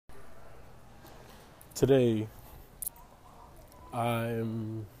Today,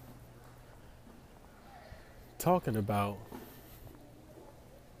 I'm talking about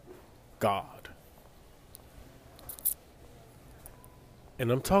God. And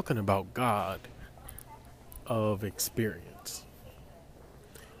I'm talking about God of experience.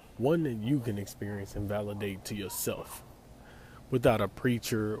 One that you can experience and validate to yourself without a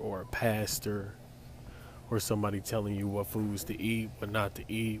preacher or a pastor or somebody telling you what foods to eat, what not to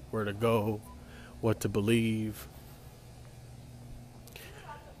eat, where to go, what to believe.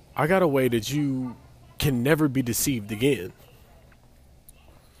 I got a way that you can never be deceived again.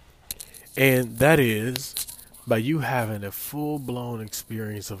 And that is by you having a full-blown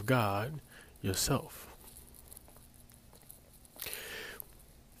experience of God yourself.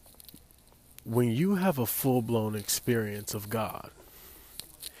 When you have a full-blown experience of God,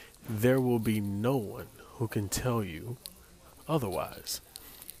 there will be no one who can tell you otherwise.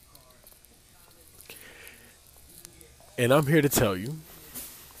 And I'm here to tell you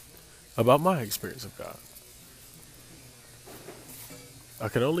about my experience of God. I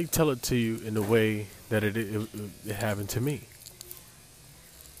can only tell it to you in the way that it happened to me.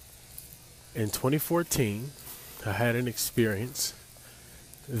 In 2014, I had an experience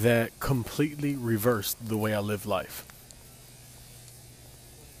that completely reversed the way I live life.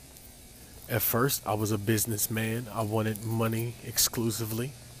 At first, I was a businessman. I wanted money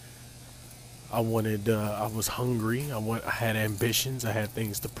exclusively. I was hungry. I had ambitions. I had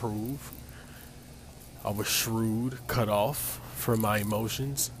things to prove. I was shrewd, cut off from my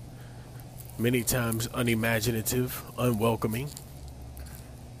emotions, many times unimaginative, unwelcoming.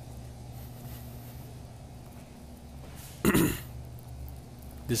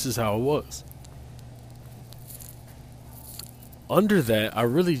 This is how it was. Under that, I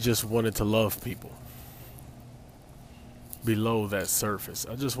really just wanted to love people. Below that surface,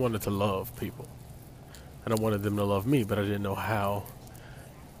 I just wanted to love people. And I wanted them to love me, but I didn't know how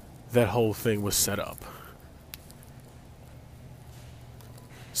that whole thing was set up.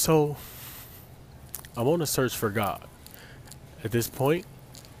 So, I'm on a search for God. At this point,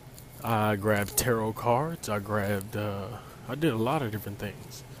 I grabbed tarot cards. I did a lot of different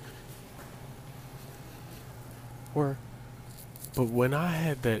things. But when I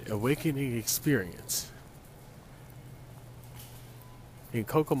had that awakening experience in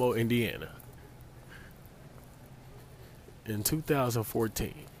Kokomo, Indiana, in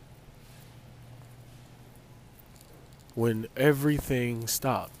 2014, when everything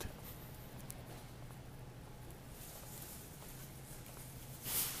stopped,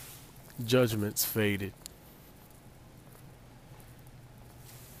 judgments faded,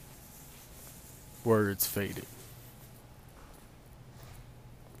 words faded.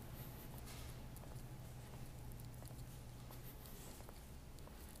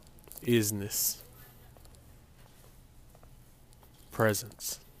 Isness,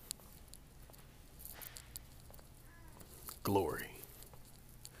 presence, glory.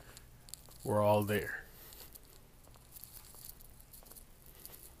 We're all there.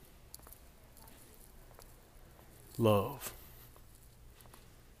 Love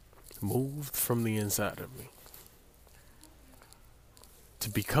moved from the inside of me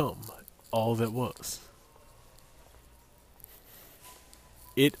to become all that was.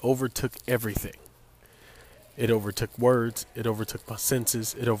 It overtook everything. It overtook words. It overtook my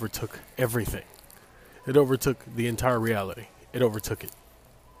senses. It overtook everything. It overtook the entire reality. It overtook it.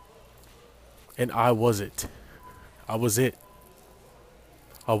 And I was it. I was it.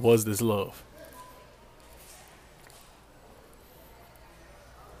 I was this love.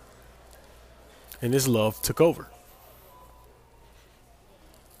 And this love took over.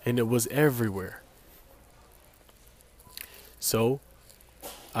 And it was everywhere. So,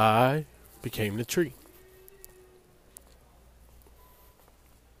 I became the tree.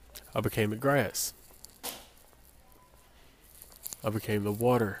 I became the grass. I became the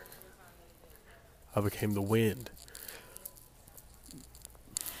water. I became the wind.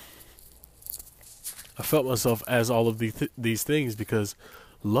 I felt myself as all of these things because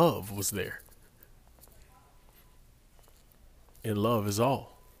love was there. And love is all.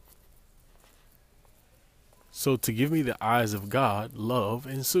 So to give me the eyes of God, love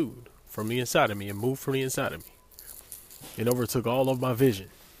ensued from the inside of me and moved from the inside of me. It overtook all of my vision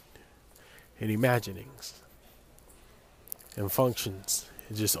and imaginings and functions.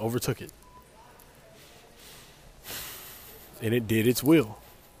 It just overtook it. And it did its will.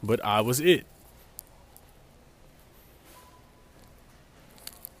 But I was it.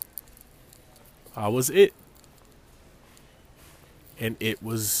 I was it. And it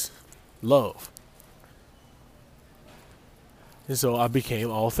was love. And so I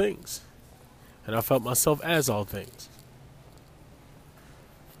became all things. and I felt myself as all things.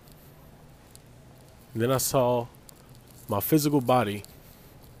 And then I saw my physical body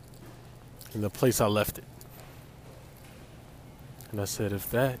in the place I left it. And I said, if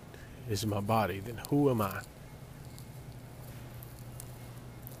that is my body, then who am I?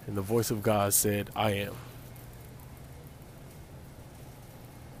 And the voice of God said, I am.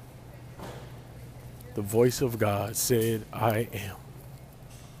 The voice of God said, I am.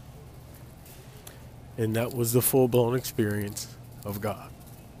 And that was the full-blown experience of God.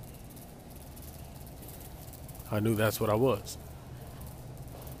 I knew that's what I was.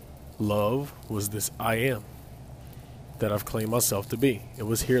 Love was this I am that I've claimed myself to be. It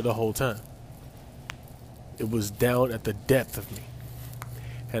was here the whole time. It was down at the depth of me.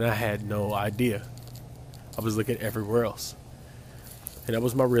 And I had no idea. I was looking everywhere else. And that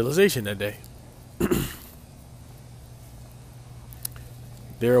was my realization that day.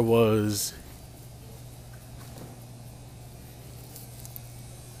 There was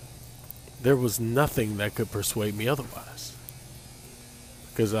nothing that could persuade me otherwise,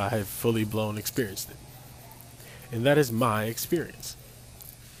 because I had fully blown experienced it. And that is my experience.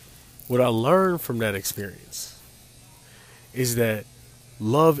 What I learned from that experience is that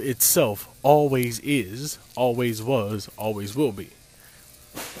love itself always is, always was, always will be.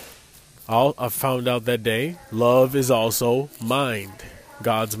 I found out that day, love is also mind,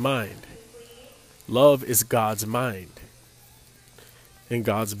 God's mind. Love is God's mind and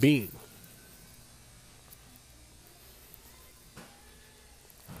God's being.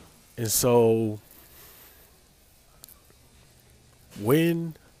 And so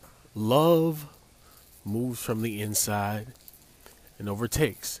when love moves from the inside and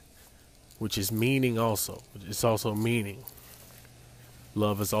overtakes, which is meaning also, it's also meaning.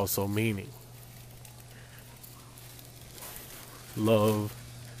 Love is also meaning. Love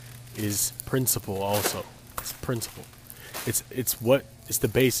is principle also. It's principle. It's the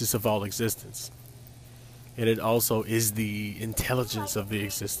basis of all existence. And it also is the intelligence of the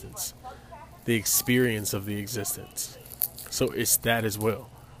existence, the experience of the existence. So it's that as well.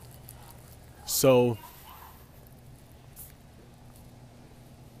 So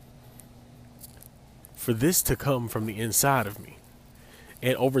for this to come from the inside of me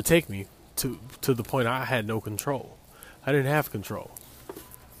and overtake me to the point I had no control. I didn't have control.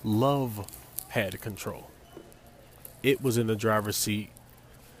 Love had control. It was in the driver's seat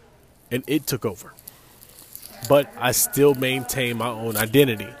and it took over. But I still maintain my own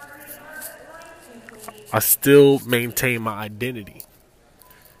identity. I still maintain my identity.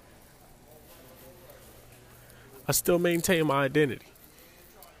 I still maintain my identity.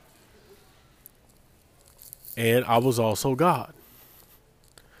 And I was also God.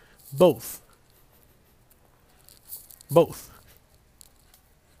 Both.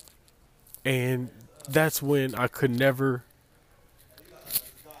 And that's when I could never...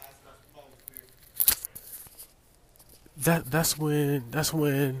 That's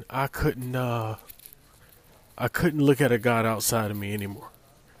when I couldn't look at a God outside of me anymore.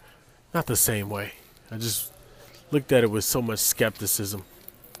 Not the same way. I just looked at it with so much skepticism.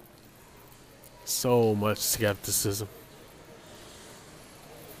 So much skepticism.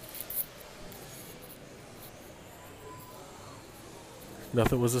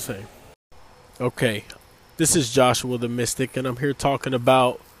 Nothing was the same. Okay, this is Joshua the Mystic, and I'm here talking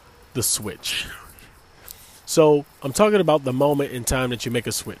about the switch. So I'm talking about the moment in time that you make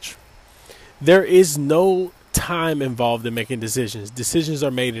a switch. There is no time involved in making decisions. Decisions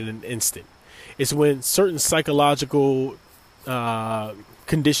are made in an instant. It's when certain psychological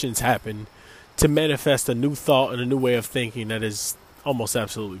conditions happen to manifest a new thought and a new way of thinking that is almost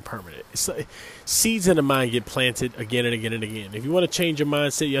absolutely permanent. It's like seeds in the mind get planted again and again and again. If you want to change your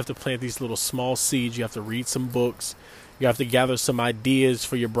mindset, you have to plant these little small seeds. You have to read some books. You have to gather some ideas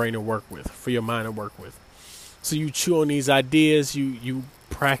for your brain to work with, for your mind to work with. So you chew on these ideas, you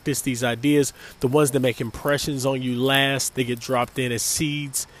practice these ideas. The ones that make impressions on you last, they get dropped in as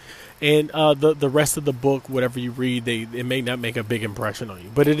seeds. And the rest of the book, whatever you read, it may not make a big impression on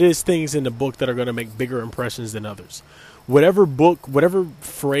you. But it is things in the book that are going to make bigger impressions than others. Whatever book, whatever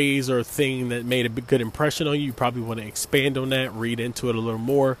phrase or thing that made a good impression on you, you probably want to expand on that, read into it a little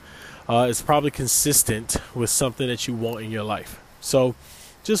more. It's probably consistent with something that you want in your life. So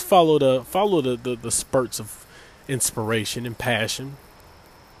just follow the spurts of inspiration and passion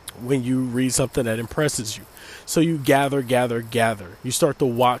when you read something that impresses you. So you gather. You start to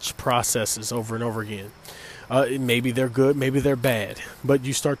watch processes over and over again. Maybe they're good, maybe they're bad, but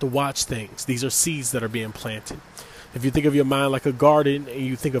you start to watch things. These are seeds that are being planted. If you think of your mind like a garden and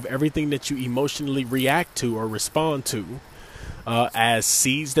you think of everything that you emotionally react to or respond to, as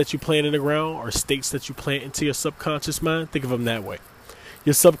seeds that you plant in the ground or stakes that you plant into your subconscious mind. Think of them that way.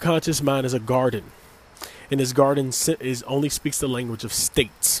 Your subconscious mind is a garden, and this garden only speaks the language of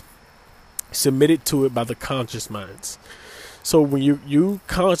states submitted to it by the conscious minds. So when you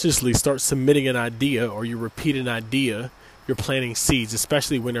consciously start submitting an idea or you repeat an idea, you're planting seeds,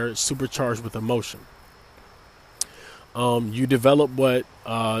 especially when they're supercharged with emotion. You develop what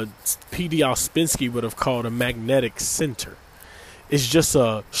P.D. Ouspensky would have called a magnetic center. It's just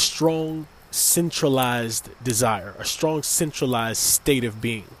a strong centralized desire, a strong centralized state of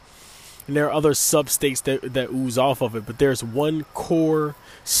being. And there are other substates that ooze off of it, but there's one core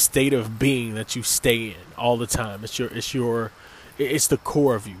state of being that you stay in all the time. It's the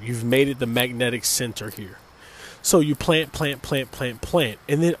core of you. You've made it the magnetic center here. So you plant,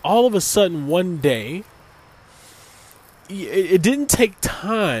 and then all of a sudden one day, it didn't take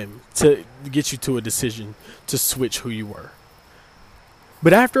time to get you to a decision to switch who you were.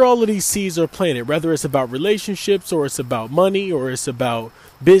 But after all of these seeds are planted, whether it's about relationships or it's about money or it's about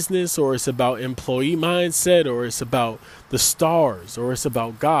business or it's about employee mindset or it's about the stars or it's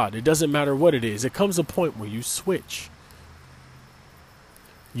about God, it doesn't matter what it is. It comes a point where you switch.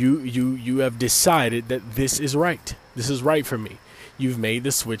 You have decided that this is right. This is right for me. You've made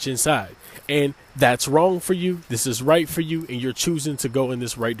the switch inside. And that's wrong for you. This is right for you. And you're choosing to go in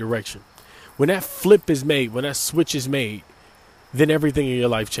this right direction. When that flip is made, when that switch is made, then everything in your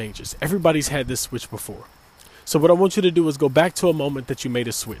life changes. Everybody's had this switch before. So what I want you to do is go back to a moment that you made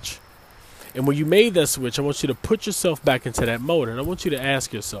a switch. And when you made that switch, I want you to put yourself back into that mode. And I want you to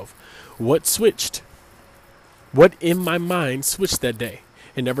ask yourself, what switched? What in my mind switched that day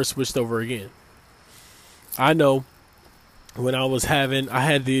and never switched over again? I know when I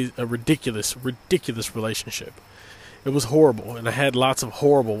had a ridiculous relationship. It was horrible. And I had lots of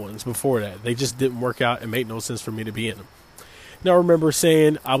horrible ones before that. They just didn't work out and made no sense for me to be in them. And I remember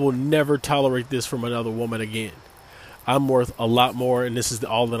saying, I will never tolerate this from another woman again. I'm worth a lot more, and this is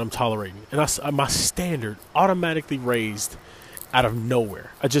all that I'm tolerating. And my standard automatically raised out of nowhere.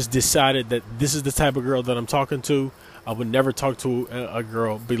 I just decided that this is the type of girl that I'm talking to. I would never talk to a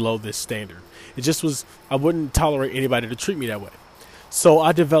girl below this standard. It just was, I wouldn't tolerate anybody to treat me that way. So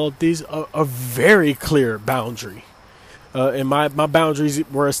I developed a very clear boundary. And my boundaries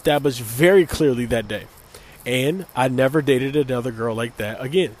were established very clearly that day. And I never dated another girl like that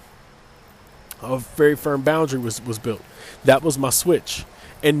again. A very firm boundary was built. That was my switch.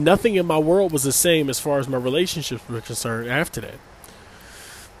 And nothing in my world was the same as far as my relationships were concerned after that.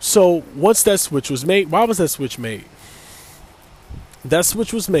 So once that switch was made, why was that switch made? That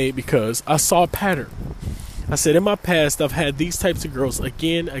switch was made because I saw a pattern. I said in my past, I've had these types of girls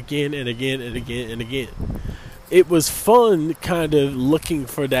again. It was fun kind of looking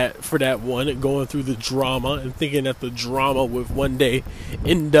for that one and going through the drama and thinking that the drama would one day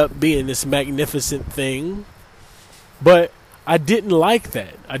end up being this magnificent thing. But I didn't like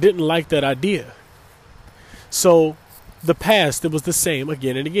that. I didn't like that idea. So the past, it was the same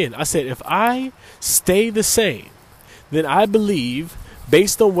again and again. I said, if I stay the same, then I believe,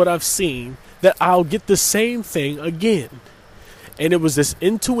 based on what I've seen, that I'll get the same thing again. And it was this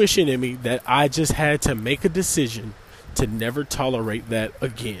intuition in me that I just had to make a decision to never tolerate that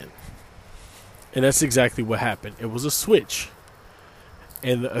again. And that's exactly what happened. It was a switch.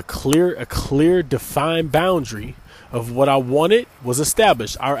 And a clear defined boundary of what I wanted was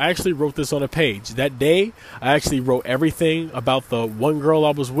established. I actually wrote this on a page. That day, I actually wrote everything about the one girl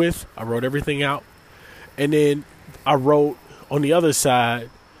I was with. I wrote everything out. And then I wrote on the other side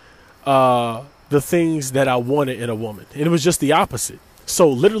the things that I wanted in a woman. And it was just the opposite. So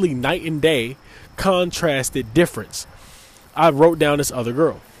literally night and day, contrasted difference. I wrote down this other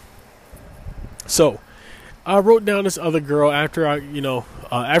girl. So I wrote down this other girl after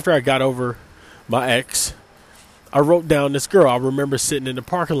I got over my ex. I wrote down this girl. I remember sitting in the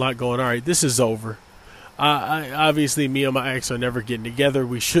parking lot going, all right, this is over. I obviously, me and my ex are never getting together.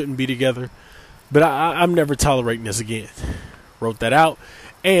 We shouldn't be together. But I'm never tolerating this again. Wrote that out.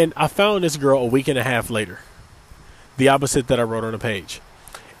 And I found this girl a week and a half later. The opposite that I wrote on the page.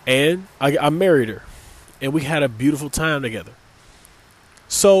 And I married her. And we had a beautiful time together.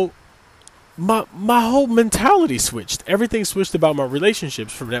 So my whole mentality switched. Everything switched about my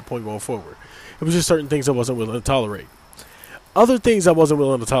relationships from that point going forward. It was just certain things I wasn't willing to tolerate. Other things I wasn't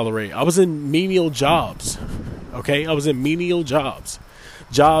willing to tolerate. I was in menial jobs. Okay? I was in menial jobs.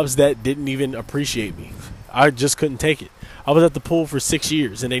 Jobs that didn't even appreciate me. I just couldn't take it. I was at the pool for 6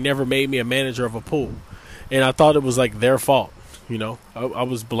 years and they never made me a manager of a pool. And I thought it was like their fault. You know, I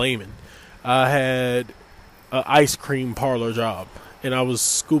was blaming. I had an ice cream parlor job and I was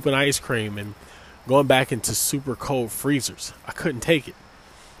scooping ice cream and going back into super cold freezers. I couldn't take it.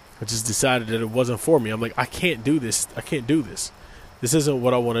 I just decided that it wasn't for me. I'm like, I can't do this. I can't do this. This isn't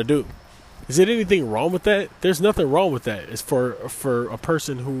what I want to do. Is there anything wrong with that? There's nothing wrong with that. It's for a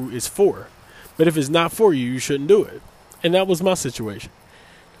person who is for. But if it's not for you, you shouldn't do it. And that was my situation.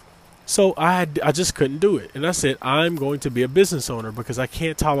 So I just couldn't do it. And I said, I'm going to be a business owner because I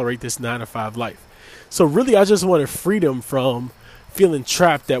can't tolerate this 9-to-5 life. So really, I just wanted freedom from feeling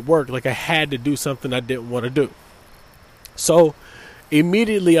trapped at work, like I had to do something I didn't want to do. So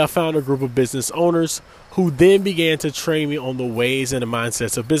immediately I found a group of business owners who then began to train me on the ways and the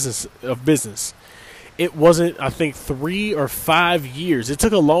mindsets of business. It wasn't, I think, 3 or 5 years. It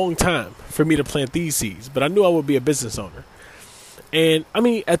took a long time for me to plant these seeds, but I knew I would be a business owner. And I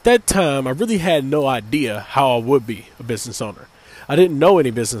mean, at that time, I really had no idea how I would be a business owner. I didn't know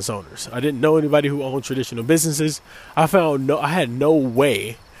any business owners. I didn't know anybody who owned traditional businesses. I had no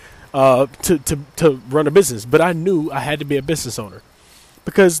way to run a business, but I knew I had to be a business owner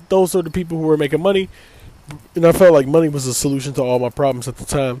because those are the people who were making money. And I felt like money was the solution to all my problems at the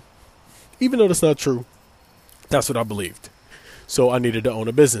time. Even though that's not true, that's what I believed. So I needed to own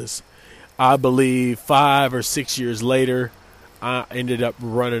a business. I believe 5 or 6 years later, I ended up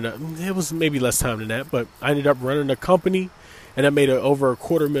running it was maybe less time than that, but I ended up running a company, and I made over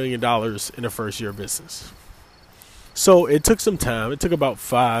 $250,000 in the first year of business. So it took some time. It took about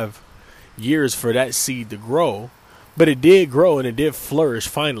 5 years for that seed to grow, but it did grow and it did flourish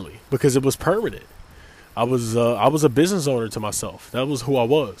finally because it was permanent. I was a business owner to myself. That was who I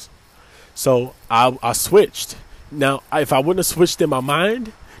was. So I switched. Now, if I wouldn't have switched in my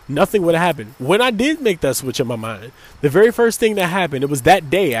mind, nothing would have happened. When I did make that switch in my mind, the very first thing that happened, it was that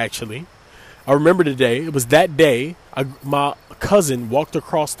day, actually. I remember the day. It was that day my cousin walked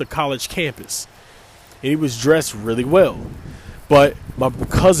across the college campus. And he was dressed really well. But my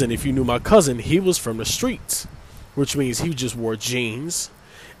cousin, if you knew my cousin, he was from the streets, which means he just wore jeans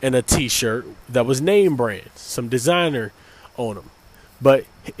and a T-shirt that was name brand, some designer on him. But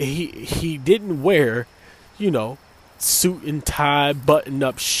he didn't wear, suit and tie,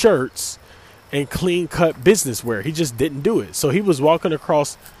 button-up shirts and clean-cut business wear. He just didn't do it. So he was walking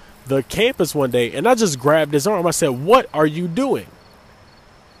across the campus one day, and I just grabbed his arm. I said, "What are you doing?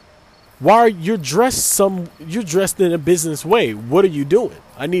 Why are you dressed in a business way? What are you doing?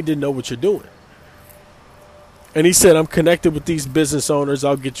 I need to know what you're doing." And he said, "I'm connected with these business owners.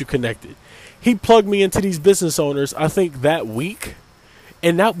 I'll get you connected." He plugged me into these business owners, I think, that week.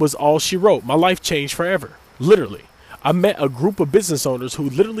 And that was all she wrote. My life changed forever. Literally. I met a group of business owners who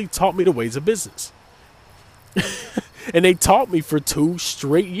literally taught me the ways of business. And they taught me for 2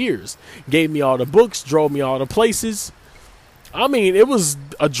 straight years. Gave me all the books, drove me all the places. I mean, it was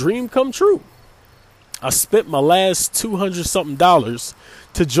a dream come true. I spent my last $200-something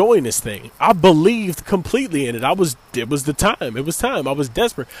to join this thing. I believed completely in it. It was the time. It was time. I was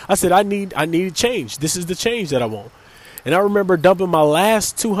desperate. I said, I need change. This is the change that I want. And I remember dumping my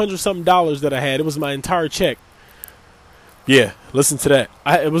last $200-something that I had. It was my entire check. Yeah, listen to that.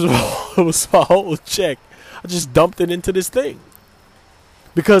 It was my whole check. I just dumped it into this thing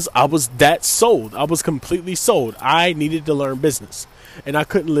because I was that sold. I was completely sold. I needed to learn business, and I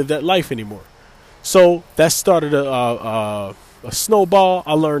couldn't live that life anymore. So that started a snowball.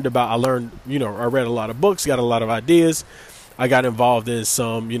 I read a lot of books, got a lot of ideas. I got involved in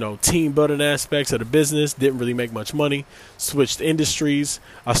some, team building aspects of the business. Didn't really make much money. Switched industries.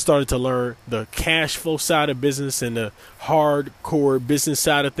 I started to learn the cash flow side of business and the hardcore business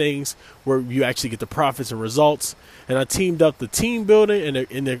side of things where you actually get the profits and results. And I teamed up the team building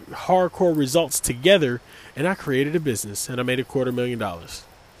and the hardcore results together, and I created a business, and I made $250,000.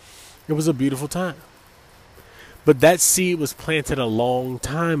 It was a beautiful time. But that seed was planted a long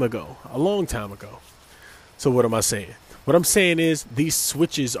time ago. So what am I saying? What I'm saying is these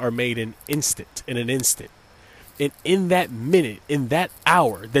switches are made in an instant. And in that minute, in that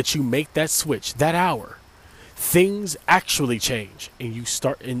hour that you make that switch, that hour, things actually change, and you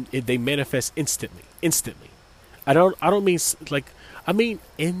start, and they manifest instantly. I don't mean like, I mean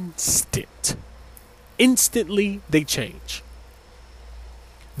instant. Instantly they change.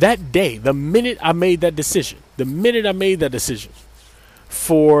 That day, the minute I made that decision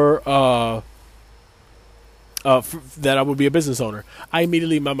for that I would be a business owner, I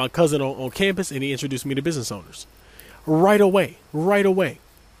immediately met my cousin on campus, and he introduced me to business owners. Right away.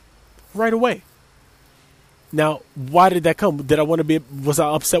 Now, why did that come? Was I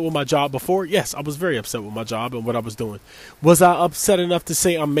upset with my job before? Yes, I was very upset with my job and what I was doing. Was I upset enough to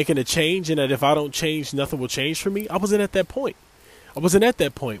say I'm making a change and that if I don't change, nothing will change for me? I wasn't at that point.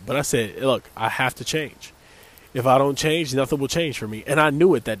 But I said, look, I have to change. If I don't change, nothing will change for me. And I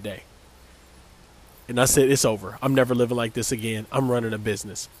knew it that day. And I said, it's over. I'm never living like this again. I'm running a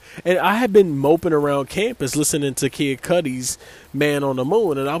business. And I had been moping around campus listening to Kid Cudi's Man on the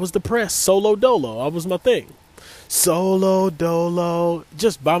Moon, and I was depressed. Solo dolo. I was my thing. Solo dolo.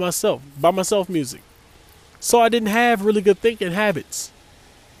 Just by myself. By myself music. So I didn't have really good thinking habits.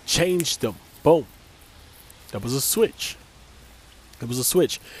 Changed them. Boom. That was a switch. It was a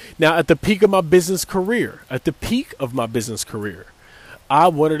switch. Now, at the peak of my business career, I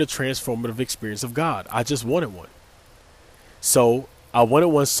wanted a transformative experience of God. I just wanted one. So I wanted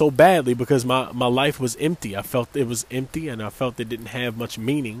one so badly because my life was empty. I felt it was empty, and I felt it didn't have much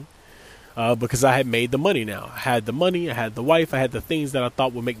meaning because I had made the money now. I had the money, I had the wife, I had the things that I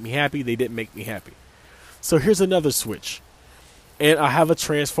thought would make me happy. They didn't make me happy. So here's another switch. And I have a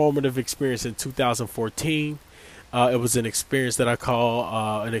transformative experience in 2014. It was an experience that I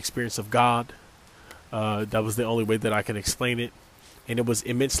call an experience of God. That was the only way that I can explain it. And it was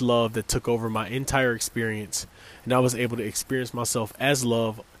immense love that took over my entire experience. And I was able to experience myself as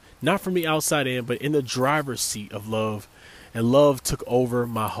love, not from the outside in, but in the driver's seat of love. And love took over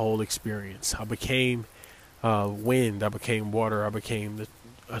my whole experience. I became wind. I became water. I became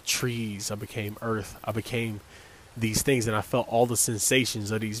the trees. I became earth. I became these things, and I felt all the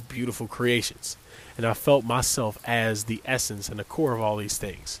sensations of these beautiful creations. And I felt myself as the essence and the core of all these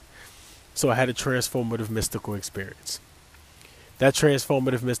things. So I had a transformative mystical experience. That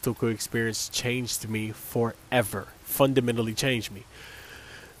transformative mystical experience changed me forever. Fundamentally changed me.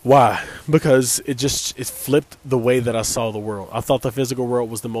 Why? Because it flipped the way that I saw the world. I thought the physical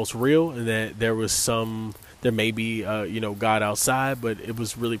world was the most real, and that there may be God outside, but it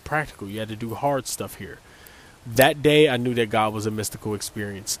was really practical. You had to do hard stuff here. That day, I knew that God was a mystical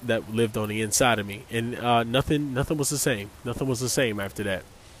experience that lived on the inside of me, and nothing was the same. Nothing was the same after that.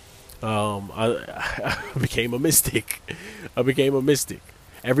 I became a mystic.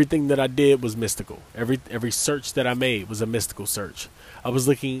 Everything that I did was mystical. Every search that I made was a mystical search. I was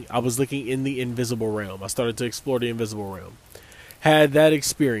looking in the invisible realm. I started to explore the invisible realm. Had that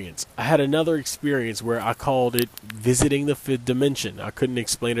experience. I had another experience where I called it visiting the fifth dimension. I couldn't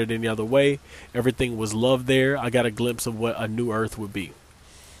explain it any other way. Everything was love there. I got a glimpse of what a new earth would be.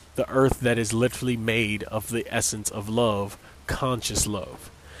 The earth that is literally made of the essence of love, conscious love.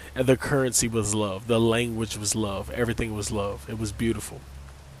 And the currency was love. The language was love. Everything was love. It was beautiful.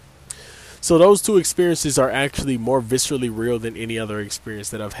 So those two experiences are actually more viscerally real than any other experience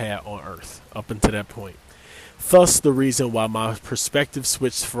that I've had on earth up until that point. Thus, the reason why my perspective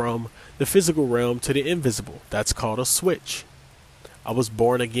switched from the physical realm to the invisible. That's called a switch. I was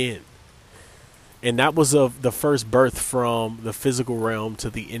born again. And that was of the first birth from the physical realm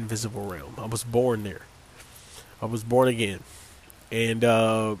to the invisible realm. I was born there. I was born again. And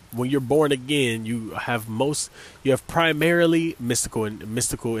when you're born again, you have primarily mystical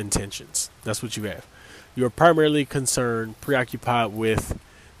intentions. That's what you have. You're primarily preoccupied with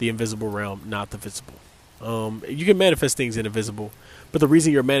the invisible realm, not the visible. You can manifest things in the visible, but the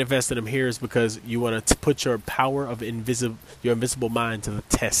reason you're manifesting them here is because you want to put your power of your invisible mind to the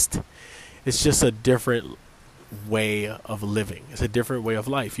test. It's just a different way of living. It's a different way of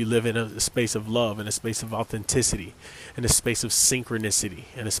life. You live in a space of love, in a space of authenticity, in a space of synchronicity,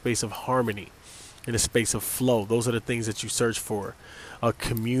 in a space of harmony, in a space of flow. Those are the things that you search for. A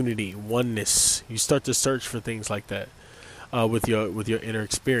community, oneness. You start to search for things like that with your inner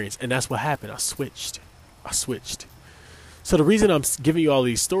experience, and that's what happened. I switched. So the reason I'm giving you all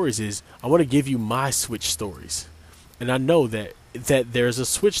these stories is I want to give you my switch stories. And I know that there's a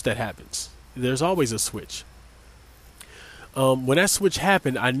switch that happens. There's always a switch. When that switch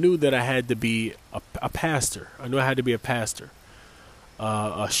happened, I knew that I had to be a pastor. I knew I had to be a pastor,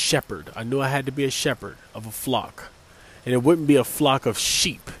 a shepherd. I knew I had to be a shepherd of a flock. And it wouldn't be a flock of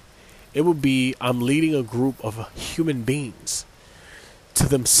sheep. It would be I'm leading a group of human beings to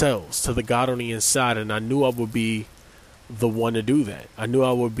themselves, to the God on the inside, and I knew I would be the one to do that. I knew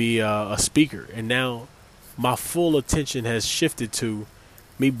I would be a speaker, and now my full attention has shifted to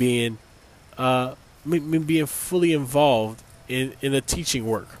me being fully involved in a teaching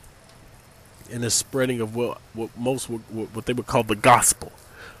work, in the spreading of what they would call the gospel,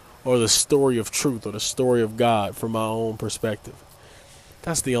 or the story of truth, or the story of God from my own perspective.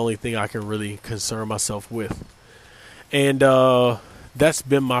 That's the only thing I can really concern myself with, and that's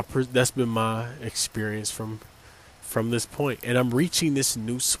been my experience from this point. And I'm reaching this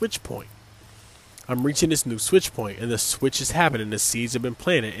new switch point. And the switch is happening. The seeds have been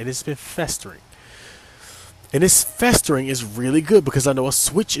planted, and it's been festering. And this festering is really good because I know a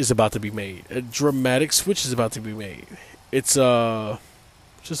switch is about to be made. A dramatic switch is about to be made. It's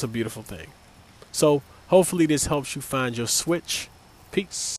just a beautiful thing. So hopefully this helps you find your switch. Peace.